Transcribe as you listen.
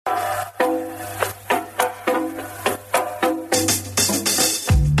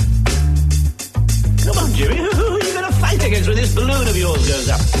mood of yours goes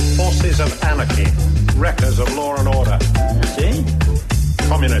up. Forces of anarchy, wreckers of law and order. See?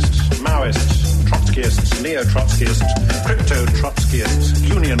 Communists, Maoists, Trotskyists, Neo-Trotskyists, Crypto-Trotskyists,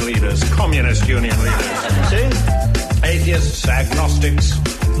 union leaders, communist union leaders. See? Atheists, agnostics,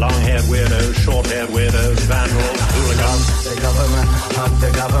 long-haired weirdos, short-haired weirdos, vandals, hooligans.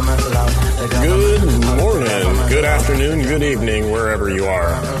 Good morning, good afternoon, good evening, wherever you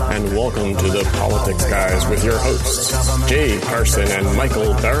are. And welcome to the Politics Guys with your hosts, Jay Carson and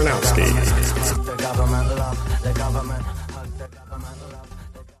Michael Baranowski.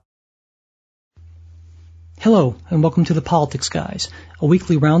 Hello, and welcome to the Politics Guys, a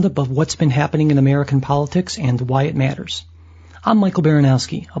weekly roundup of what's been happening in American politics and why it matters. I'm Michael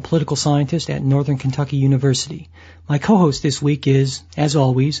Baranowski, a political scientist at Northern Kentucky University. My co-host this week is, as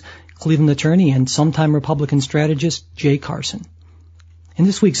always, Cleveland attorney and sometime Republican strategist Jay Carson. In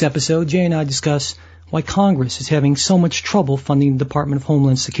this week's episode, Jay and I discuss why Congress is having so much trouble funding the Department of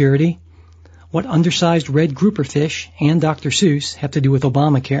Homeland Security, what undersized red grouper fish and Dr. Seuss have to do with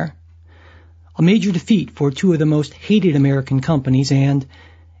Obamacare, a major defeat for two of the most hated American companies, and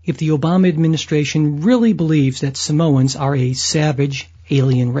if the Obama administration really believes that Samoans are a savage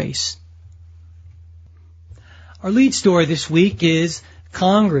alien race. Our lead story this week is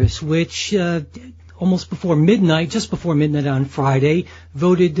Congress, which just before midnight on Friday,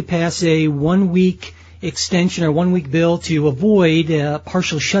 voted to pass a one-week extension or one-week bill to avoid a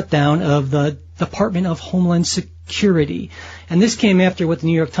partial shutdown of the Department of Homeland Security. And this came after what the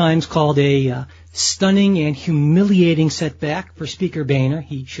New York Times called a stunning and humiliating setback for Speaker Boehner.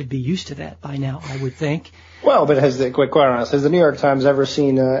 He should be used to that by now, I would think. Well, but quite honest, has the New York Times ever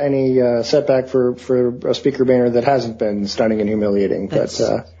seen any setback for Speaker Boehner that hasn't been stunning and humiliating? That's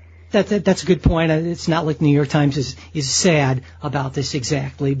a good point. It's not like the New York Times is sad about this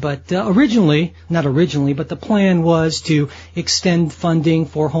exactly. But but the plan was to extend funding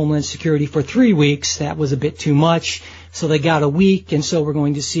for Homeland Security for 3 weeks. That was a bit too much. So they got a week, and so we're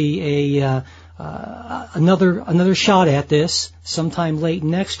going to see another shot at this sometime late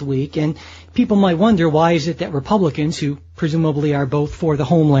next week. And people might wonder, why is it that Republicans, who presumably are both for the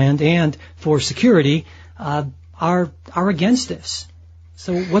Homeland and for security, are against this?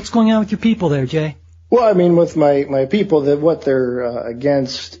 So what's going on with your people there, Jay? Well, I mean, with my people, that what they're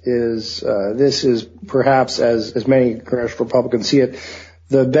against is this is perhaps, as many congressional Republicans see it,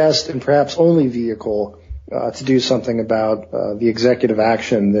 the best and perhaps only vehicle to do something about the executive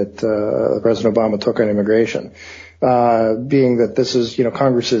action that President Obama took on immigration, being that this is,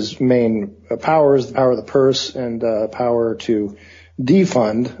 Congress's main powers, the power of the purse and power to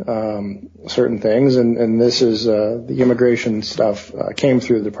defund certain things, and this is the immigration stuff came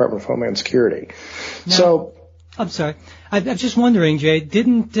through the Department of Homeland Security. Now, so, I'm sorry. I'm just wondering, Jay,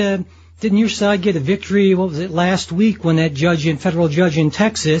 didn't your side get a victory? What was it, last week when that federal judge in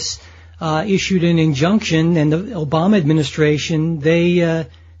Texas issued an injunction, and the Obama administration, I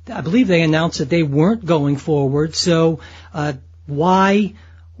believe they announced that they weren't going forward. So why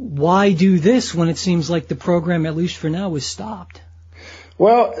do this when it seems like the program, at least for now, is stopped?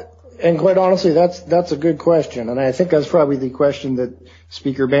 Well, and quite honestly, that's a good question, and I think that's probably the question that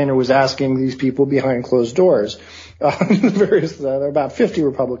Speaker Boehner was asking these people behind closed doors. There are about 50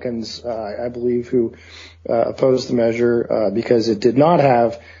 Republicans, I believe, who opposed the measure because it did not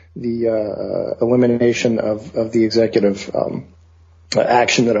have the elimination of the executive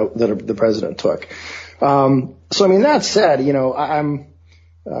action that the president took. So, I mean, that said, I'm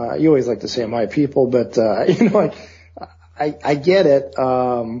you always like to say my people, but I get it.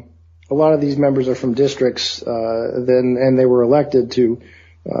 A lot of these members are from districts, and they were elected to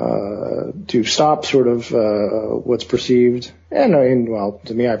stop sort of what's perceived, and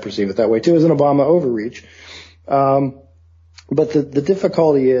to me, I perceive it that way too, as an Obama overreach. But the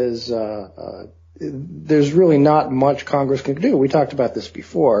difficulty is there's really not much Congress can do. We talked about this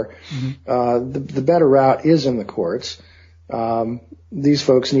before. Mm-hmm. The better route is in the courts. These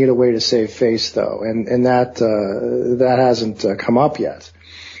folks need a way to save face, though, and that hasn't come up yet.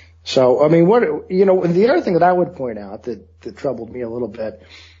 So, I mean, the other thing that I would point out that troubled me a little bit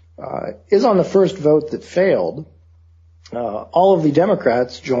is on the first vote that failed, all of the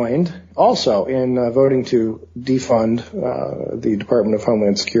Democrats joined also in voting to defund the Department of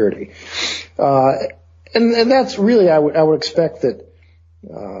Homeland Security, and that's really I would expect that.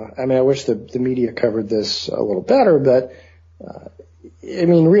 I wish the media covered this a little better, but.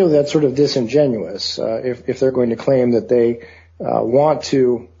 Really, that's sort of disingenuous if they're going to claim that they want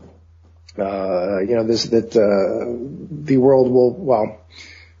to, the world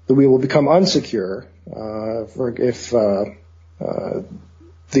that we will become unsecure if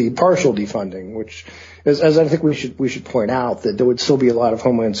the partial defunding, which is, as I think we should point out, that there would still be a lot of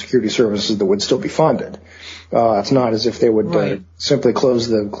Homeland Security services that would still be funded. It's not as if they would simply close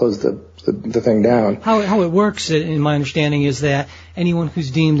the thing down. How it works, in my understanding, is that anyone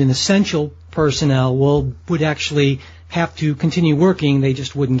who's deemed an essential personnel would actually have to continue working. They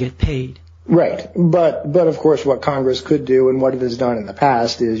just wouldn't get paid. Right, but of course, what Congress could do and what it has done in the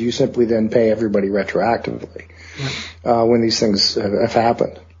past is you simply then pay everybody retroactively when these things have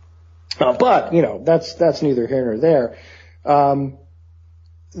happened. But that's neither here nor there.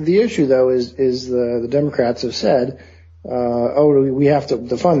 The issue, though, is the Democrats have said, we have to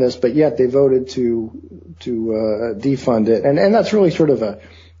defund this, but yet they voted to defund it, and that's really sort of a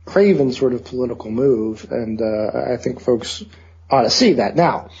craven sort of political move, and I think folks ought to see that.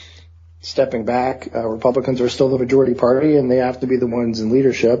 Now, stepping back, Republicans are still the majority party, and they have to be the ones in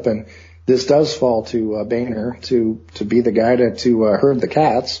leadership, and this does fall to Boehner to be the guy to herd the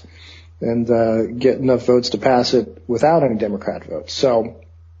cats and get enough votes to pass it without any Democrat votes. So,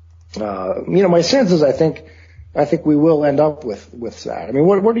 my sense is I think we will end up with that. I mean,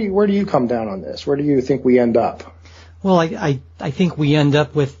 where do you come down on this? Where do you think we end up? Well, I think we end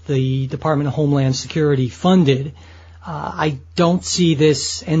up with the Department of Homeland Security funded. I don't see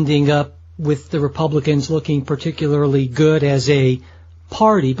this ending up with the Republicans looking particularly good as a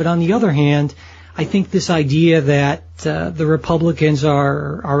party. But on the other hand, I think this idea that the Republicans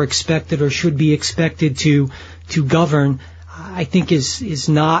are expected or should be expected to govern, I think is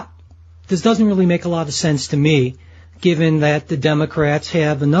not. This doesn't really make a lot of sense to me, given that the Democrats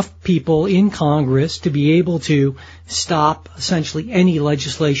have enough people in Congress to be able to stop essentially any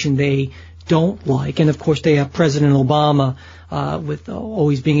legislation they don't like. And of course they have President Obama with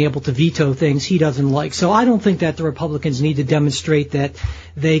always being able to veto things he doesn't like. So I don't think that the Republicans need to demonstrate that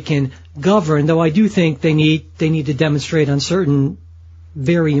they can govern, though I do think they need to demonstrate on certain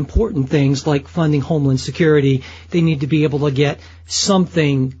very important things like funding Homeland Security. They need to be able to get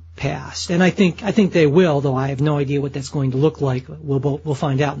something passed, and I think they will, though I have no idea what that's going to look like. We'll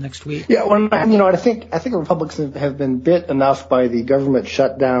find out next week. Yeah, well, I think Republicans have been bit enough by the government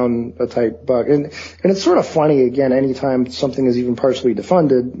shutdown type bug, and it's sort of funny again. Anytime something is even partially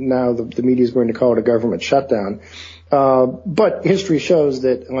defunded, now the media is going to call it a government shutdown. But history shows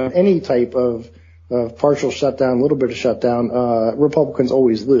that on any type of partial shutdown, a little bit of shutdown, Republicans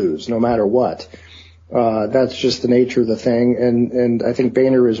always lose, no matter what. That's just the nature of the thing, and I think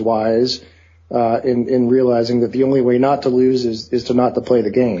Boehner is wise in realizing that the only way not to lose is to not to play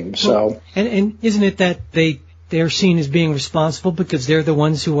the game. So, and isn't it that they're seen as being responsible because they're the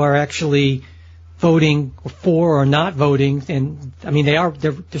ones who are actually voting for or not voting, and I mean they're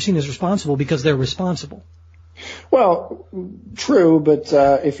seen as responsible because they're responsible. Well, true, but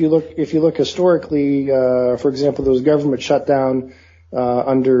if you look historically, for example, there was government shutdown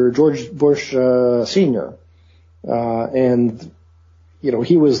under George Bush Sr. And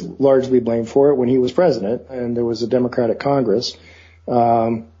he was largely blamed for it when he was president, and there was a Democratic Congress,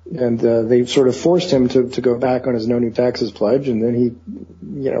 and they sort of forced him to go back on his no new taxes pledge, and then he,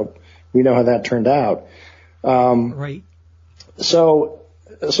 we know how that turned out. Right. So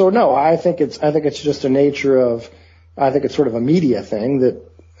no, I think it's just a nature of, I think it's sort of a media thing that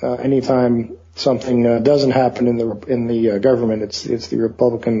anytime something doesn't happen in the government, it's the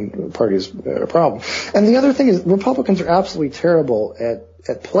Republican Party's problem. And the other thing is Republicans are absolutely terrible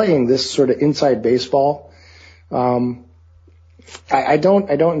at playing this sort of inside baseball. I don't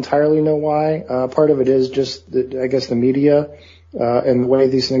entirely know why. Part of it is just I guess the media and the way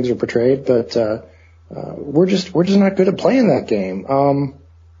these things are portrayed, but we're just not good at playing that game.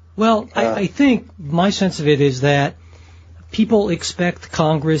 I think my sense of it is that people expect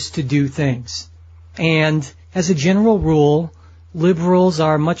Congress to do things. And as a general rule, liberals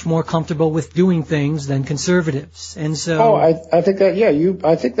are much more comfortable with doing things than conservatives. And so I think that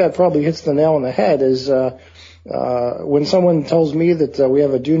I think that probably hits the nail on the head is when someone tells me that we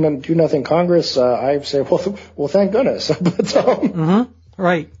have a do nothing Congress, I say, well thank goodness. But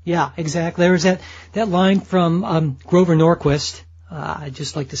Right. Yeah, exactly. There was that line from Grover Norquist. I'd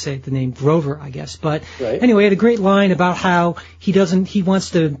just like to say the name Grover, I guess. But Anyway, he had a great line about how he wants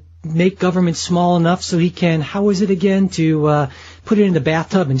to make government small enough so he can, how is it again, to put it in the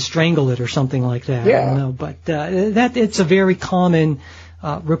bathtub and strangle it or something like that. Yeah. I don't know. But that it's a very common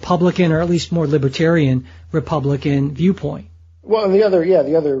Republican, or at least more libertarian Republican viewpoint. Well, and the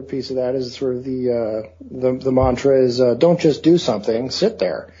other piece of that is sort of the mantra is don't just do something, sit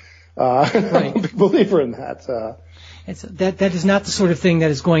there. I'm a big believer in that. That is not the sort of thing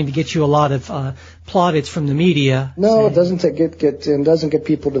that is going to get you a lot of plaudits from the media. No, it doesn't get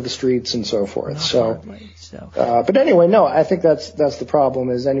people to the streets and so forth. But anyway, no, I think that's the problem.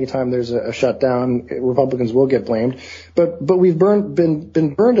 Is anytime there's a shutdown, Republicans will get blamed. But we've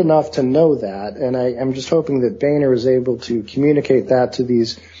been burned enough to know that, and I'm just hoping that Boehner is able to communicate that to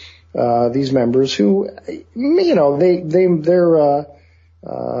these members who,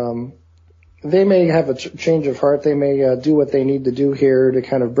 they may have a change of heart. They may do what they need to do here to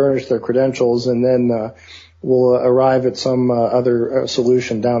kind of burnish their credentials, and then will arrive at some other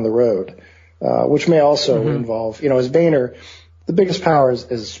solution down the road, which may also involve, as Boehner, the biggest power as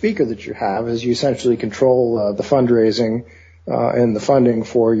a speaker that you have is you essentially control the fundraising and the funding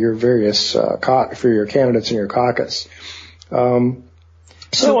for your various for your candidates in your caucus. Go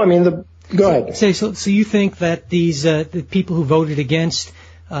ahead. So you think that these the people who voted against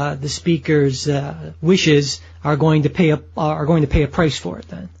the speaker's wishes are going to pay a price for it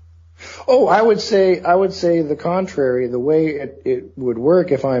then? Oh, I would say the contrary. The way it would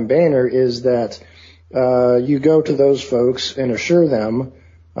work if I'm Boehner is that you go to those folks and assure them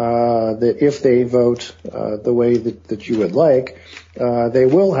that if they vote the way that you would like, they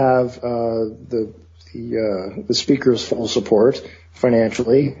will have the speaker's full support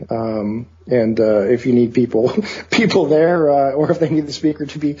financially, and if you need people there, or if they need the speaker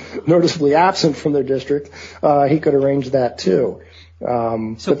to be noticeably absent from their district, he could arrange that too.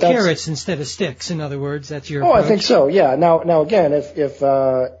 So carrots instead of sticks, in other words, that's your approach? I think so. Yeah. Now again,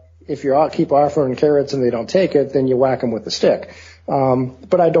 if you keep offering carrots and they don't take it, then you whack them with the stick.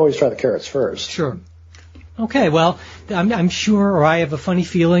 But I'd always try the carrots first. Sure. Okay, well, I'm sure, or I have a funny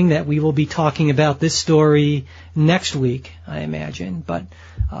feeling that we will be talking about this story next week, I imagine. But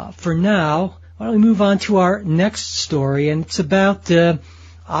for now, why don't we move on to our next story? And it's about,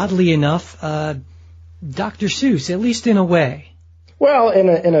 oddly enough, Dr. Seuss, at least in a way. Well, in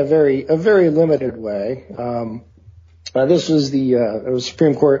a very limited way. This was it was a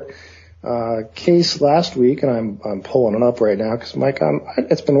Supreme Court case last week, and I'm pulling it up right now because, Mike,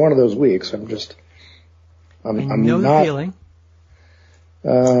 it's been one of those weeks. I'm know not, the feeling.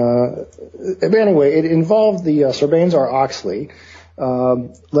 But anyway, it involved the Sarbanes-Oxley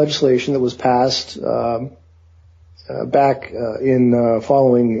legislation that was passed back in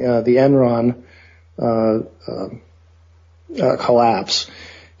following the Enron collapse.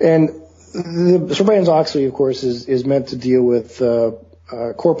 And the Sarbanes-Oxley, of course, is meant to deal with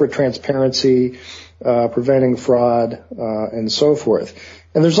corporate transparency, preventing fraud, and so forth.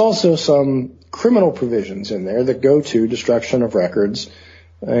 And there's also some criminal provisions in there that go to destruction of records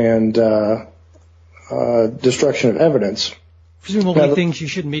and destruction of evidence. Presumably things you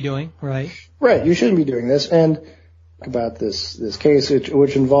shouldn't be doing, right? Right, you shouldn't be doing this. And about this case,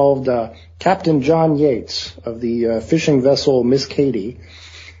 which involved Captain John Yates of the fishing vessel Miss Katy,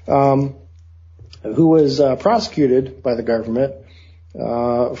 who was prosecuted by the government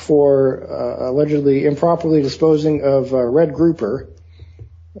for allegedly improperly disposing of red grouper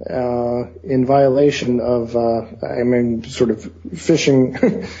in violation of sort of fishing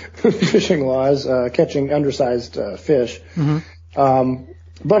fishing laws, catching undersized fish.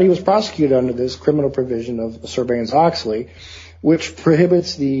 But he was prosecuted under this criminal provision of Sarbanes-Oxley, which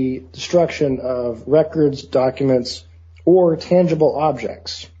prohibits the destruction of records, documents, or tangible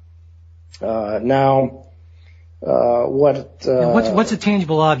objects. What's a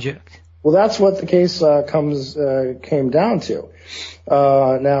tangible object? Well, that's what the case came down to.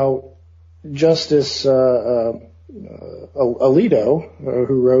 Now, Justice Alito,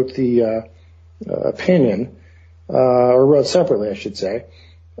 who wrote the opinion, or wrote separately, I should say,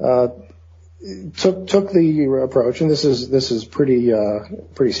 took the approach, and this is pretty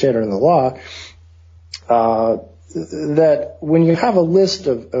standard in the law, that when you have a list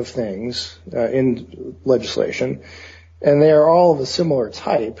of things in legislation, and they are all of a similar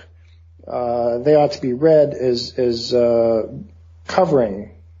type, they ought to be read as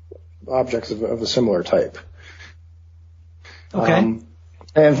covering objects of a similar type. Okay.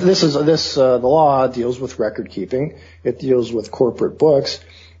 And the law deals with record keeping. It deals with corporate books.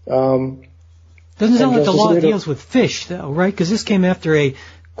 Doesn't sound like the law deals with fish, though, right? Because this came after a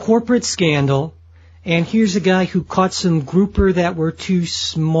corporate scandal, and here's a guy who caught some grouper that were too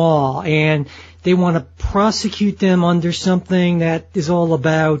small, and they want to prosecute them under something that is all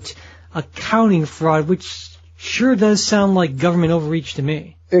about accounting fraud, which sure does sound like government overreach to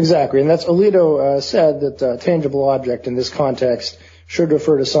me. Exactly, and that's Alito said that tangible object in this context should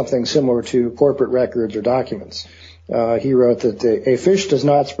refer to something similar to corporate records or documents. He wrote that a fish does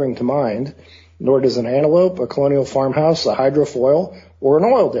not spring to mind, nor does an antelope, a colonial farmhouse, a hydrofoil, or an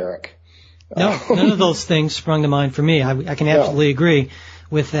oil derrick. No, none of those things sprung to mind for me. I can absolutely agree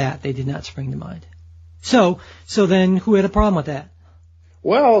with that. They did not spring to mind. So then who had a problem with that?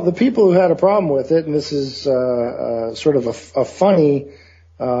 Well, the people who had a problem with it, and this is sort of a funny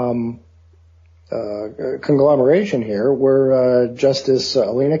conglomeration here, were Justice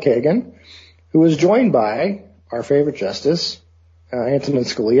Elena Kagan, who was joined by our favorite justice, Antonin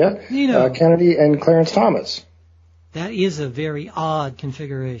Scalia, Kennedy, and Clarence Thomas. That is a very odd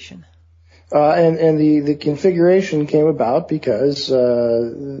configuration. And the configuration came about because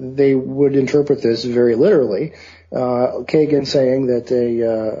they would interpret this very literally. Kagan saying that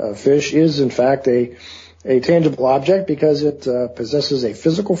a fish is in fact a tangible object because it possesses a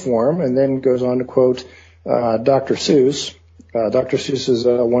physical form, and then goes on to quote Dr. Seuss. Dr. Seuss is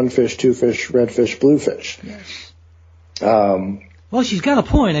one fish, two fish, red fish, blue fish. Yes. Well, she's got a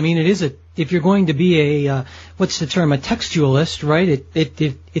point. I mean, it is if you're going to be a what's the term, a textualist, right?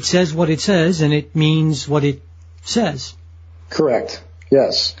 It says what it says, and it means what it says. Correct.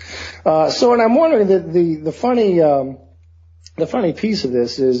 Yes. And I'm wondering that the funny piece of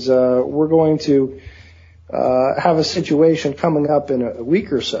this is we're going to have a situation coming up in a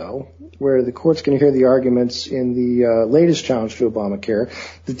week or so where the court's going to hear the arguments in the latest challenge to Obamacare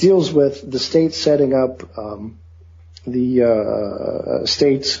that deals with the states setting up the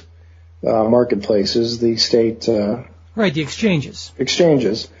states' marketplaces, the state... right, the exchanges.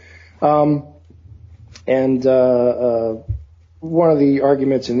 One of the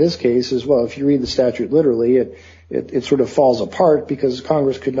arguments in this case is, well, if you read the statute literally, it sort of falls apart because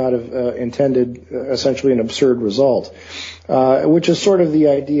Congress could not have intended essentially an absurd result, which is sort of the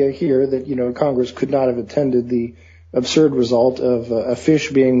idea here that, Congress could not have intended the absurd result of a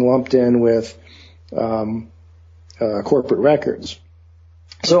fish being lumped in with corporate records.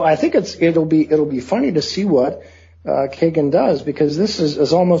 So I think it'll be funny to see what Kagan does, because this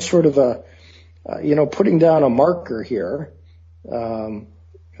is almost sort of a putting down a marker here,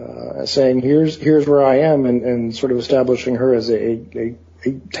 saying here's where I am, and sort of establishing her as a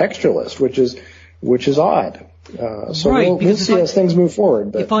textualist, which is odd. So right, we'll see as things move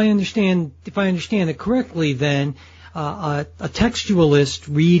forward. But if I understand it correctly, then a textualist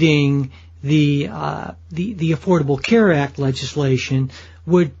reading the Affordable Care Act legislation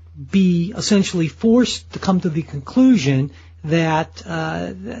would be essentially forced to come to the conclusion that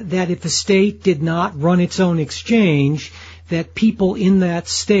if a state did not run its own exchange, that people in that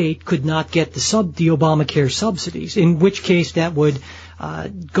state could not get the Obamacare subsidies, in which case that would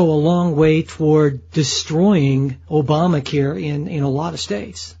go a long way toward destroying Obamacare in a lot of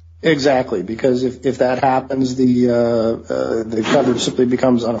states. Exactly, because if that happens, the coverage simply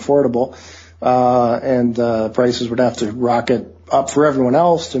becomes unaffordable, and prices would have to rocket up for everyone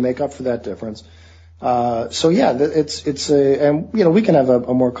else to make up for that difference. And we can have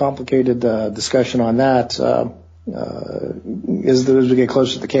a more complicated discussion on that as we get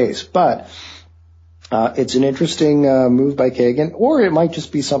closer to the case. But it's an interesting move by Kagan, or it might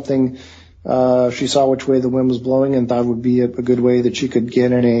just be something she saw which way the wind was blowing and thought would be a good way that she could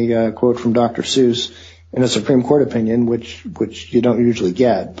get in a quote from Dr. Seuss in a Supreme Court opinion, which you don't usually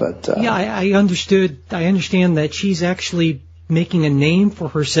get. But I understand that she's actually making a name for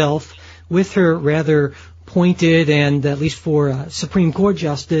herself with her rather pointed and, at least for a Supreme Court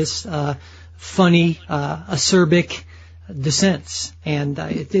justice, funny, acerbic dissents. And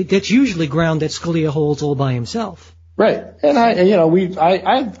that's usually ground that Scalia holds all by himself. Right. And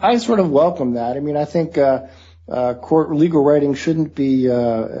I sort of welcome that. I mean, I think court legal writing shouldn't be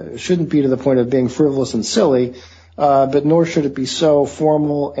to the point of being frivolous and silly, but nor should it be so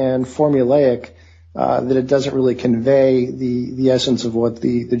formal and formulaic that it doesn't really convey the essence of what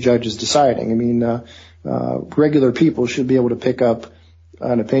the judge is deciding. I mean, regular people should be able to pick up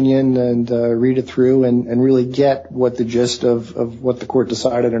an opinion and read it through and really get what the gist of what the court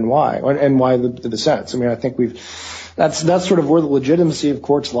decided and why the dissents. I mean, I think that's sort of where the legitimacy of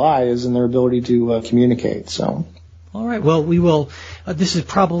courts lies, in their ability to communicate. So. All right. Well, we will. This is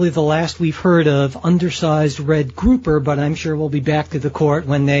probably the last we've heard of undersized red grouper, but I'm sure we'll be back to the court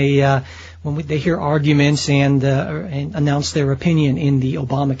when they hear arguments and announce their opinion in the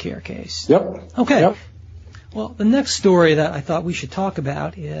Obamacare case. Yep. Okay. Yep. Well, the next story that I thought we should talk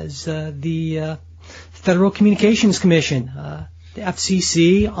about is the Federal Communications Commission. The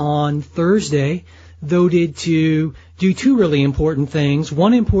FCC on Thursday voted to do two really important things.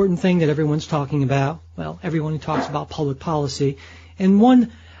 One important thing that everyone's talking about, well, everyone who talks about public policy, and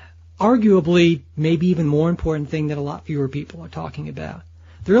one arguably maybe even more important thing that a lot fewer people are talking about.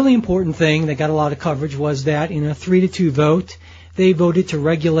 The really important thing that got a lot of coverage was that in a 3-2 vote, they voted to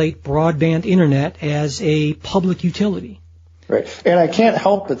regulate broadband internet as a public utility. Right. And I can't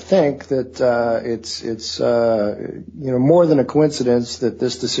help but think that it's more than a coincidence that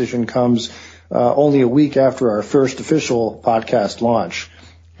this decision comes only a week after our first official podcast launch.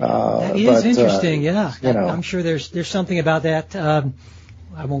 That is interesting, yeah. I'm sure there's something about that.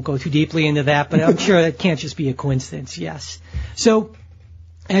 I won't go too deeply into that, but I'm sure that can't just be a coincidence, yes. So,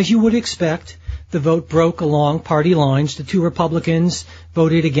 as you would expect, the vote broke along party lines. The 2 Republicans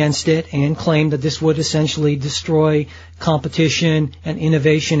voted against it and claimed that this would essentially destroy competition and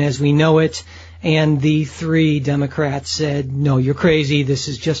innovation as we know it. And the 3 Democrats said, no, you're crazy. This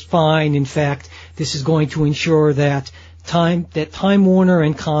is just fine. In fact, this is going to ensure that Time Warner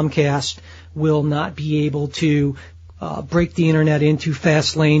and Comcast will not be able to break the internet into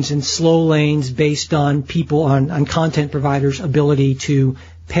fast lanes and slow lanes based on on content providers' ability to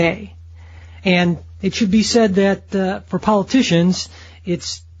pay. And it should be said that for politicians,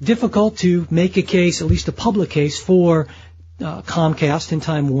 it's difficult to make a case, at least a public case, for Comcast and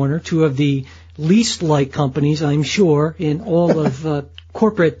Time Warner, 2 of the least liked companies, I'm sure, in all of the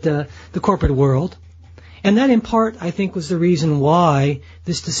corporate world. And that, in part, I think, was the reason why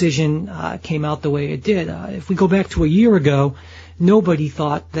this decision came out the way it did. If we go back to a year ago, nobody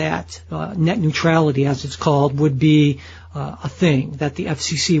thought that net neutrality, as it's called, would be a thing, that the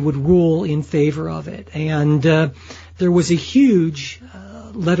FCC would rule in favor of it. And there was a huge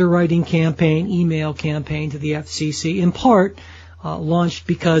letter-writing campaign, email campaign to the FCC, in part launched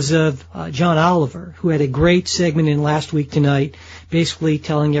because of John Oliver, who had a great segment in Last Week Tonight, basically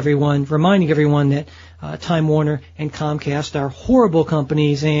reminding everyone that Time Warner and Comcast are horrible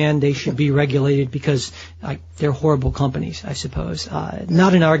companies and they should be regulated because they're horrible companies, I suppose.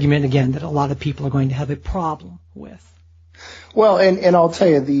 Not an argument, again, that a lot of people are going to have a problem with. Well, and I'll tell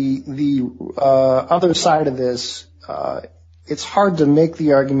you, the other side of this, it's hard to make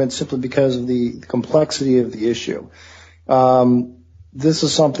the argument simply because of the complexity of the issue. This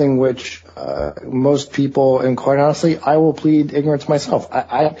is something which most people, and quite honestly, I will plead ignorance myself.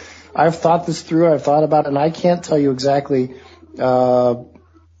 I've thought this through. I've thought about it, and I can't tell you exactly,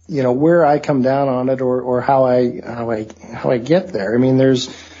 where I come down on it or how I get there. I mean, there's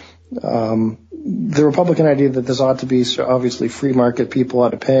the Republican idea that this ought to be obviously free market. People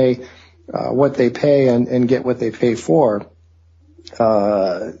ought to pay what they pay and get what they pay for.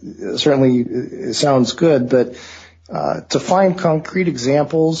 Certainly sounds good, but to find concrete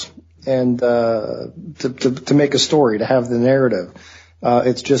examples and to make a story, to have the narrative,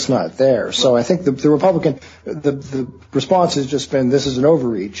 it's just not there. So I think the Republican, the response has just been, this is an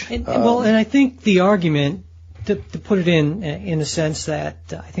overreach. And I think the argument, to put it in a sense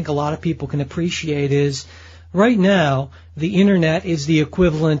that I think a lot of people can appreciate, is right now the internet is the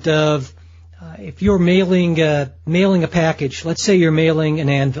equivalent of if you're mailing a package. Let's say you're mailing an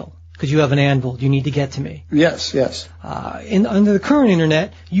anvil because you have an anvil you need to get to me. Yes. Under the current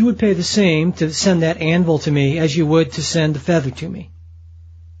internet, you would pay the same to send that anvil to me as you would to send the feather to me.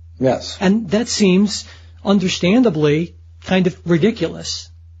 Yes. And that seems understandably kind of ridiculous,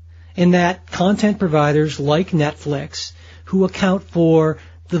 in that content providers like Netflix, who account for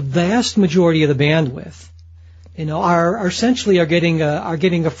the vast majority of the bandwidth, are essentially getting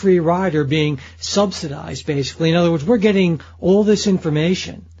a free ride or being subsidized, basically. In other words, we're getting all this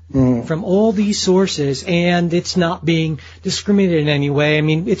information from all these sources, and it's not being discriminated in any way. I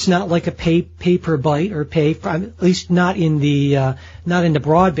mean, it's not like a pay per byte or pay for, at least not in the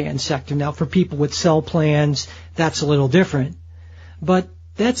broadband sector. Now, for people with cell plans, that's a little different, but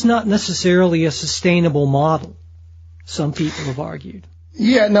that's not necessarily a sustainable model, some people have argued.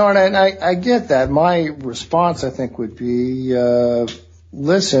 Yeah, no, and I get that. My response, I think, would be,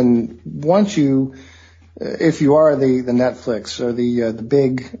 listen, if you are the Netflix or the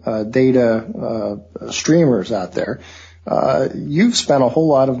big data streamers out there, you've spent a whole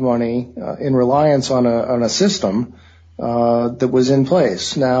lot of money in reliance on a system that was in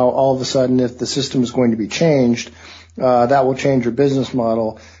place. Now, all of a sudden, if the system is going to be changed, that will change your business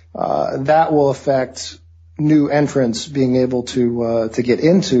model. That will affect new entrants being able to get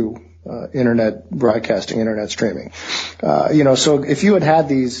into internet broadcasting, internet streaming. So if you had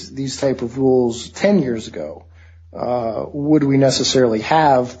these type of rules 10 years ago, would we necessarily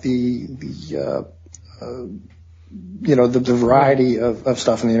have the variety of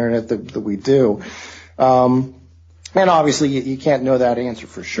stuff on the internet that we do? And obviously you can't know that answer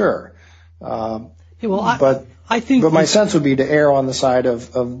for sure. But my sense would be to err on the side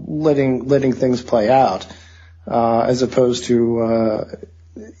of letting things play out, as opposed to,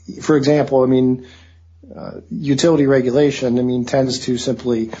 for example, utility regulation, tends to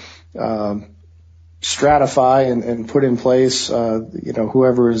simply, stratify and put in place,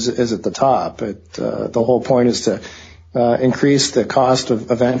 whoever is at the top. The whole point is to increase the cost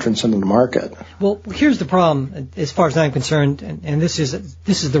of entrance into the market. Well, here's the problem, as far as I'm concerned, and this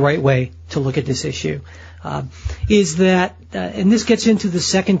is the right way to look at this issue, is that, and this gets into the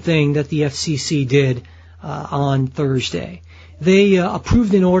second thing that the FCC did on Thursday. They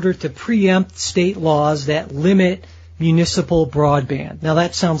approved an order to preempt state laws that limit municipal broadband. Now,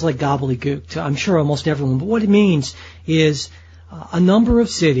 that sounds like gobbledygook to, I'm sure, almost everyone, but what it means is a number of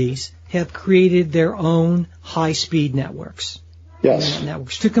cities have created their own high-speed networks. Yes.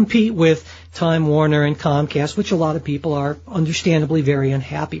 Networks to compete with Time Warner and Comcast, which a lot of people are understandably very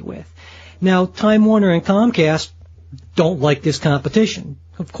unhappy with. Now, Time Warner and Comcast don't like this competition.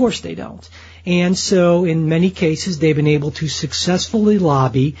 Of course they don't. And so in many cases they've been able to successfully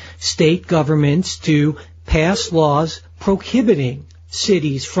lobby state governments to pass laws prohibiting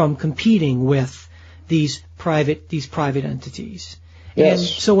cities from competing with these private entities. Yes. And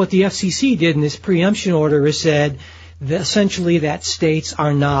so what the FCC did in this preemption order is said that essentially that states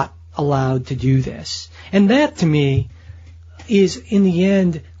are not allowed to do this. And that, to me, is in the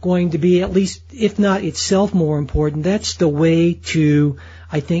end going to be, at least if not itself more important, that's the way to,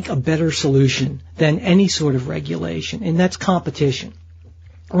 I think, a better solution than any sort of regulation, and that's competition.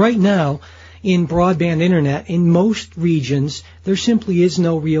 Right now, in broadband internet, in most regions, there simply is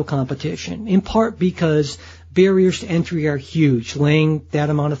no real competition, in part because barriers to entry are huge, laying that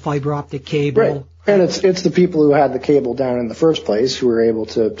amount of fiber optic cable. Right. And it's the people who had the cable down in the first place who were able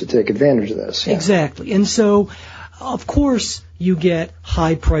to take advantage of this. Yeah. Exactly. And so, of course, you get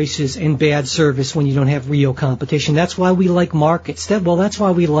high prices and bad service when you don't have real competition. That's why we like markets. That's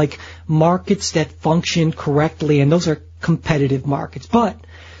why we like markets that function correctly, and those are competitive markets. But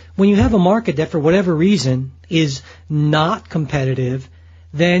when you have a market that, for whatever reason, is not competitive,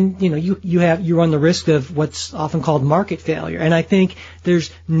 then you run the risk of what's often called market failure. And I think there's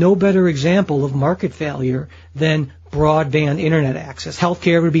no better example of market failure than broadband internet access.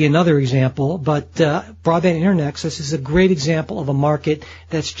 Healthcare would be another example, but broadband internet access is a great example of a market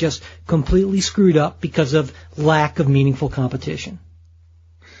that's just completely screwed up because of lack of meaningful competition.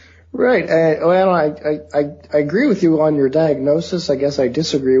 Right. Well, I agree with you on your diagnosis. I guess I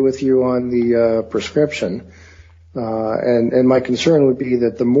disagree with you on the prescription. And my concern would be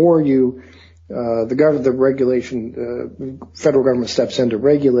that the more the regulation, federal government steps in to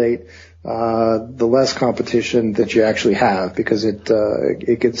regulate, the less competition that you actually have, because it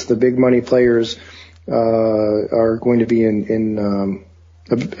gets the big money players, are going to be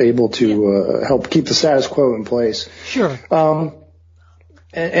able to, help keep the status quo in place. Sure.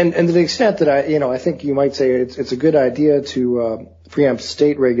 And to the extent that I think you might say it's a good idea to, preempt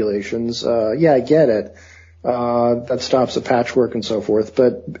state regulations. Yeah, I get it. That stops the patchwork and so forth.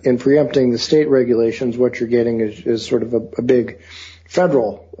 But in preempting the state regulations, what you're getting is sort of a big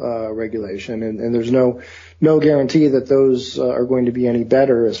federal regulation, and there's no guarantee that those are going to be any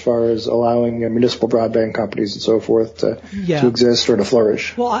better as far as allowing municipal broadband companies and so forth to exist or to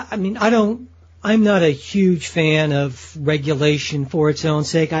flourish. Well, I'm not a huge fan of regulation for its own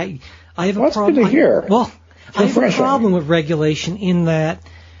sake. I have a problem. Good to hear. I have a problem with regulation in that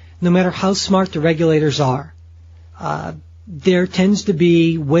no matter how smart the regulators are, there tends to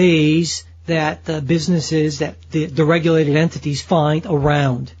be ways that the businesses, that the regulated entities find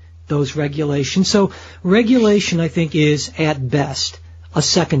around those regulations. So regulation, I think, is at best a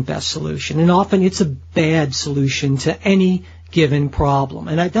second best solution, and often it's a bad solution to any given problem.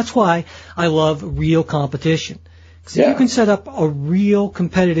 And that's why I love real competition. Because if you can set up a real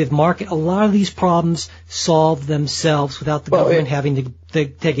competitive market, a lot of these problems solve themselves without the government having to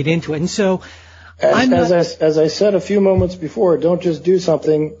get into it. And so, as I said a few moments before, don't just do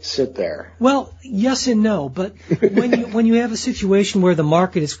something, sit there. Well, yes and no, but when you have a situation where the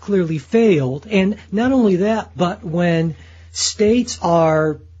market has clearly failed, and not only that, but when states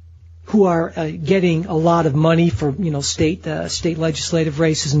who are getting a lot of money for state legislative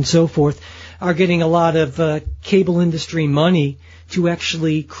races and so forth, are getting a lot of cable industry money to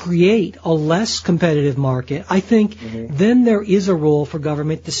actually create a less competitive market, I think then there is a role for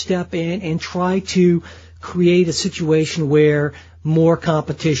government to step in and try to create a situation where more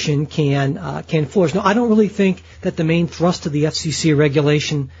competition can flourish. Now, I don't really think that the main thrust of the FCC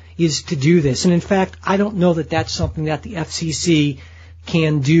regulation is to do this. And in fact, I don't know that that's something that the FCC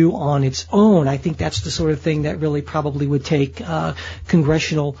can do on its own. I think that's the sort of thing that really probably would take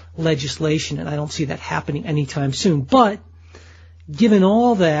congressional legislation, and I don't see that happening anytime soon. But given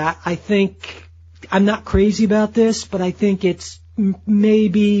all that, I think I'm not crazy about this, but I think it's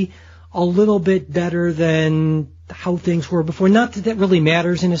maybe a little bit better than how things were before. Not that really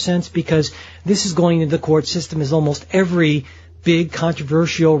matters in a sense, because this is going into the court system as almost every big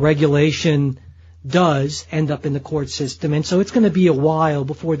controversial regulation does end up in the court system, and so it's going to be a while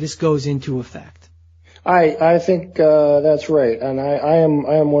before this goes into effect. I think that's right, and I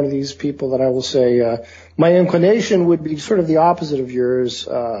am one of these people that I will say my inclination would be sort of the opposite of yours,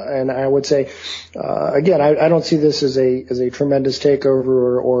 and I would say again I don't see this as a tremendous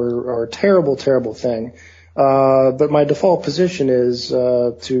takeover or terrible thing, but my default position is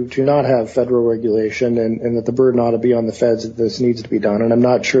to not have federal regulation and that the burden ought to be on the feds that this needs to be done, and I'm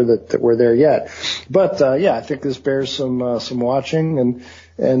not sure that we're there yet, but yeah, I think this bears some watching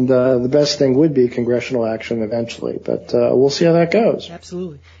and the best thing would be congressional action eventually, but we'll see how that goes.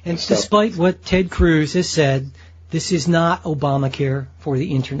 Absolutely. And despite what Ted Cruz has said, this is not Obamacare for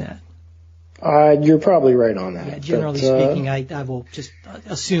the Internet. You're probably right on that. Yeah, generally speaking, I will just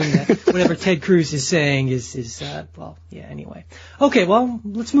assume that whatever Ted Cruz is saying is well, yeah, anyway. Okay, well,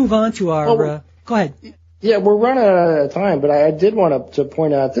 let's move on to our, go ahead. Yeah, we're running out of time, but I did want to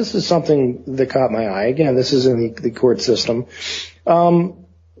point out this is something that caught my eye. Again, this is in the court system.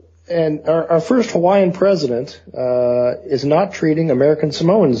 And our first Hawaiian president is not treating American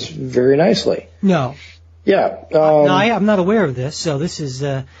Samoans very nicely. No. Yeah. I'm not aware of this, so this is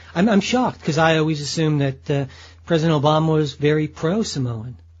I'm shocked because I always assumed that President Obama was very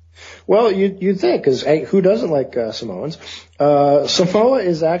pro-Samoan. Well, you'd think, because who doesn't like Samoans? Samoa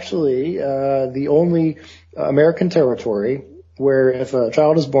is actually the only American territory where if a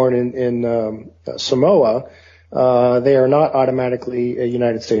child is born in Samoa, they are not automatically a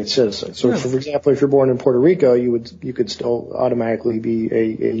United States citizen. So, for example, if you're born in Puerto Rico, you could still automatically be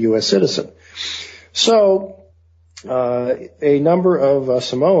a U.S. citizen. So, a number of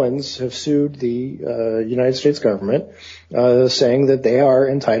Samoans have sued the United States government, saying that they are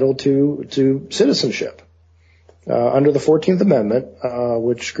entitled to citizenship under the 14th Amendment,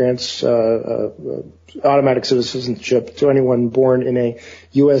 which grants automatic citizenship to anyone born in a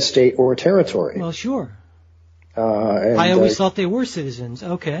U.S. state or territory. Well, sure. I always thought they were citizens.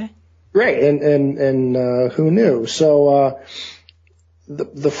 Okay. Right, and who knew? So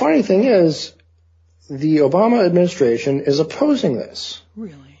the funny thing is, the Obama administration is opposing this.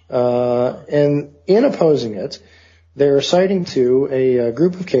 Really? And in opposing it, they're citing to a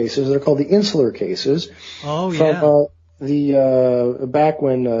group of cases that are called the Insular cases. Oh, yeah. From the back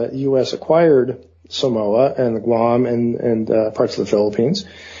when the U.S. acquired Samoa and the Guam and parts of the Philippines.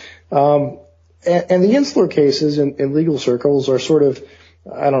 And the Insular cases in legal circles are sort of,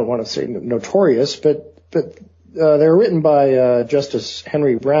 I don't want to say notorious, but they're written by Justice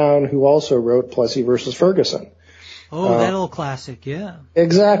Henry Brown, who also wrote Plessy versus Ferguson. Oh, that old classic, yeah.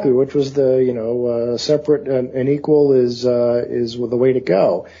 Exactly, which was the separate and equal is the way to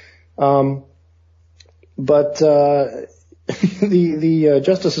go. But the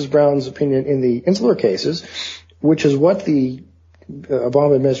Justice Brown's opinion in the Insular cases, which is what the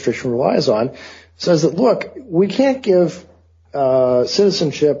Obama administration relies on, says that, look, we can't give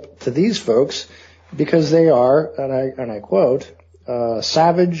citizenship to these folks because they are, and I quote,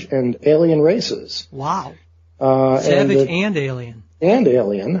 savage and alien races. Wow. Savage and alien. And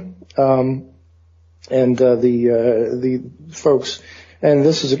alien. And the folks, and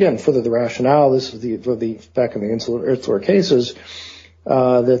this is again further the rationale, this is the back in the Insular cases,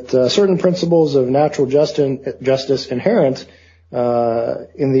 that certain principles of natural justice inherent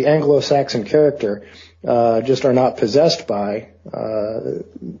in the Anglo-Saxon character just are not possessed by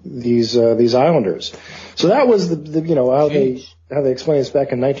these islanders. So that was how they explained this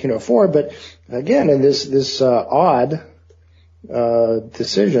back in 1904. But again, in this odd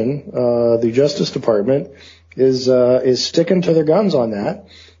decision, the Justice Department is sticking to their guns on that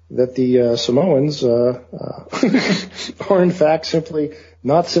the Samoans are in fact simply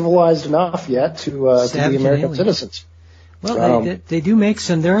not civilized enough yet to be American citizens. Well, they do make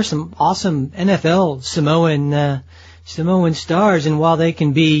there are some awesome NFL Samoan stars, and while they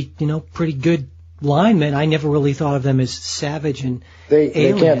can be, pretty good linemen, I never really thought of them as savage and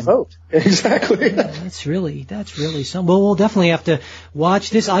alien. They can't vote. Exactly. That's really something. Well, we'll definitely have to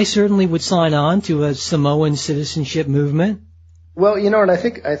watch this. I certainly would sign on to a Samoan citizenship movement. Well, and I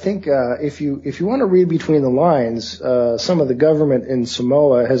think if you want to read between the lines, some of the government in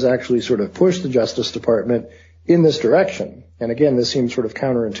Samoa has actually sort of pushed the Justice Department in this direction. And again, this seems sort of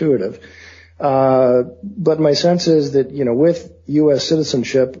counterintuitive. But my sense is that, with U.S.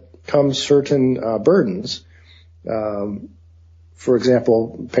 citizenship comes certain burdens. For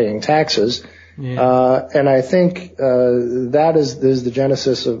example, paying taxes. Yeah. And I think that is the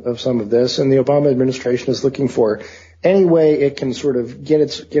genesis of some of this. And the Obama administration is looking for any way it can sort of get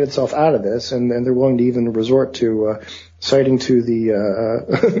itself out of this, and they're willing to even resort to citing to the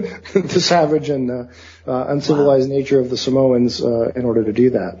the savage and uncivilized nature of the Samoans in order to do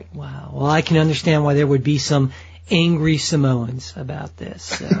that. Wow. Well, I can understand why there would be some angry Samoans about this.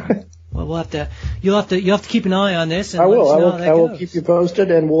 So. Well, you'll have to keep an eye on this. And I will keep you posted,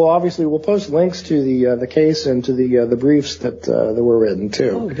 and we'll post links to the case and to the briefs that were written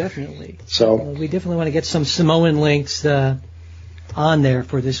too. Oh, definitely. So we definitely want to get some Samoan links on there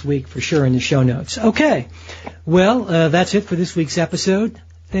for this week for sure in the show notes. Okay. Well, that's it for this week's episode.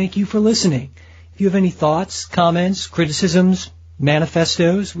 Thank you for listening. If you have any thoughts, comments, criticisms,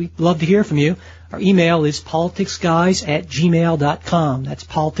 manifestos, we'd love to hear from you. Our email is politicsguys@gmail.com. That's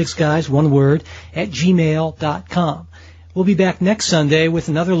politicsguys, one word, @gmail.com. We'll be back next Sunday with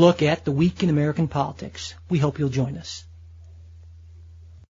another look at the week in American politics. We hope you'll join us.